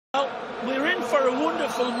for a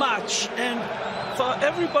wonderful match and for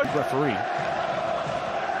everybody. Referee.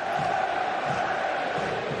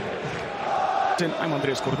 I'm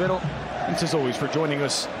Andres Cordero. Thanks as always for joining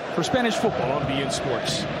us for Spanish football on BN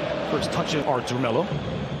Sports. First touch of Artur Melo.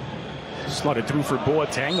 Slotted through for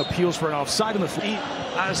Boateng. Appeals for an offside on the field.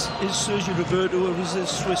 As is Sergio Roberto, it was a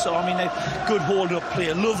Swiss Army knife. Good hold-up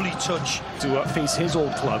play, lovely touch. To face his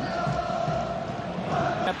old club.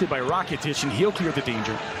 Captured by Rakitic, and he'll clear the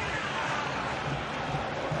danger.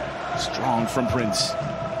 Strong from Prince.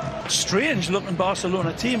 Strange-looking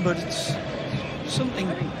Barcelona team, but it's something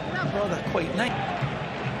rather quite nice.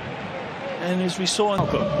 And as we saw,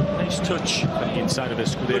 nice touch. Inside of the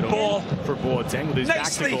Scudetto. Good ball for Boateng with his back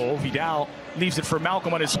to goal. Vidal leaves it for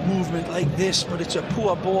Malcolm on his movement like this, but it's a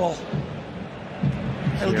poor ball.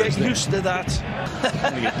 He'll get used to that.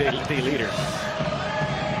 Only a day later.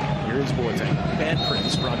 Here is Boateng. And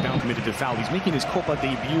Prince brought down, committed to foul. He's making his Copa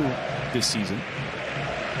debut this season.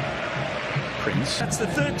 Prince. That's the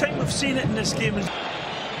third time we've seen it in this game.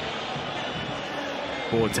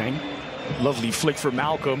 Boateng. Lovely flick for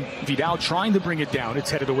Malcolm. Vidal trying to bring it down.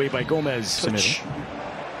 It's headed away by Gomez.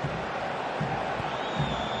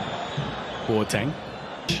 Boateng.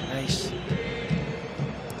 Nice.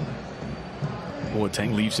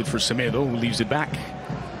 Boateng leaves it for Semedo, who leaves it back.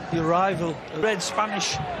 The arrival, a red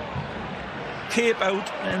Spanish cape out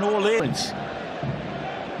and all in. Prince.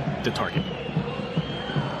 The target.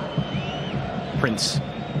 Prince.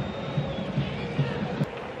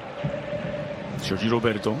 Sergio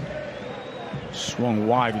Roberto. Swung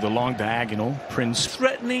wide with a long diagonal. Prince.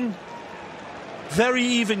 Threatening, very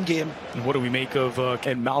even game. And what do we make of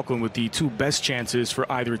Ken Malcolm with the two best chances for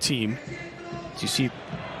either team? As you see,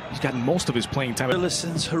 he's gotten most of his playing time.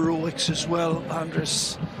 Millicent's heroics as well,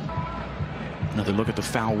 Andres. Another look at the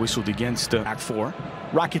foul whistled against back four.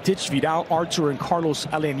 Rakitic, Vidal, Artur, and Carlos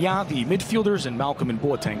Alenya, the midfielders, and Malcolm and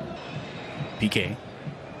Boateng. PK.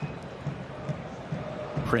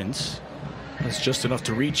 Prince. That's just enough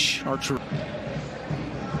to reach Artur.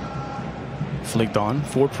 Flicked on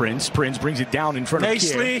for Prince. Prince brings it down in front of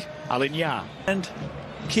Kier. Alenya. And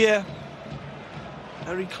Kier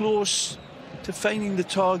very close to finding the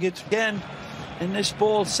target again. And this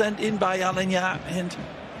ball sent in by Alenya, and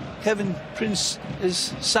Kevin Prince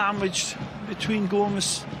is sandwiched between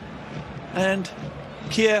Gomez and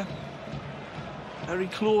Kier. Very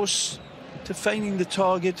close to finding the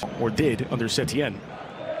target. Or did under Setien.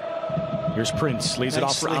 Here's Prince, lays it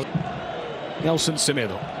off for Nelson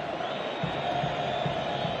Semedo.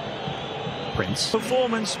 Prince.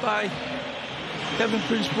 Performance by Kevin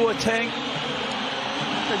Prince Boateng.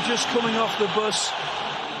 They're just coming off the bus.